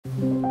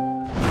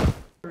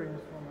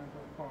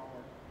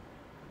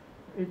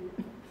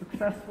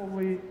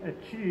successfully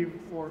achieved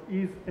or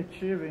is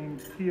achieving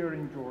here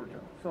in Georgia.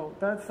 So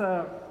that's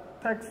a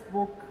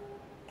textbook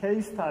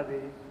case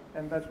study,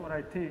 and that's what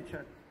I teach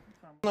at.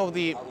 One of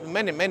the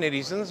many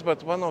reasons,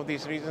 but one of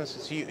these reasons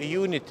is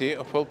unity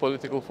of all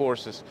political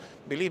forces.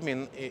 Believe me,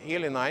 in the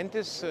early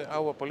 90s,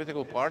 our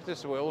political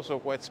parties were also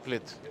quite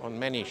split on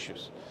many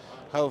issues.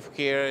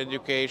 Healthcare,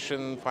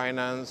 education,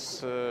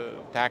 finance,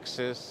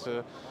 taxes,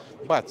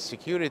 but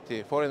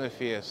security, foreign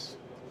affairs,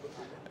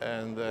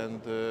 and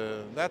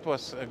that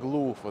was a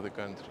glue for the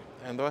country.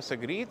 And was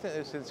agreed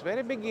since the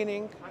very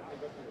beginning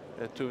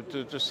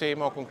to say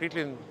more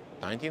concretely in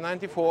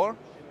 1994,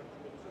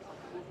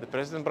 the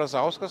President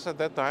Brazauskas at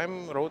that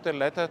time wrote a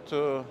letter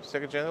to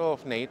Secretary General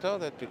of NATO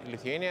that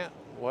Lithuania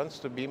wants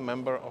to be a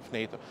member of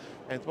NATO.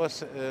 And it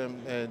was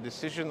a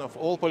decision of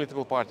all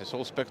political parties,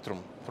 all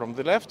spectrum, from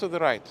the left to the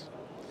right.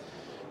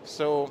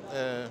 So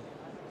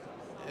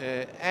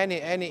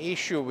any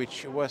issue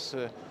which was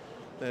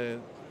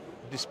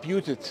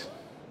disputed,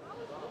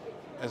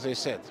 as I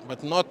said,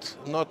 but not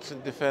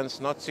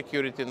defense, not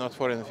security, not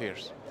foreign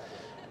affairs.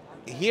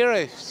 Here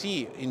I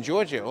see in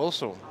Georgia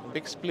also a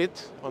big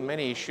split on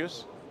many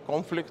issues.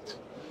 Conflict,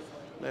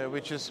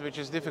 which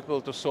is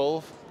difficult to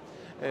solve,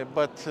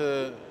 but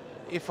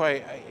if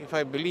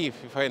I believe,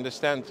 if I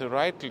understand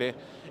rightly,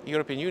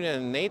 European Union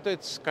and NATO,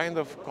 it's kind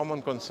of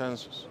common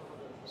consensus.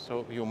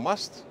 So you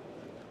must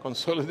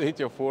consolidate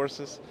your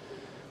forces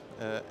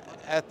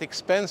at the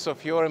expense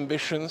of your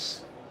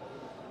ambitions,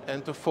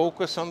 and to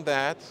focus on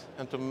that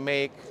and to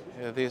make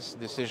this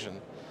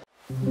decision.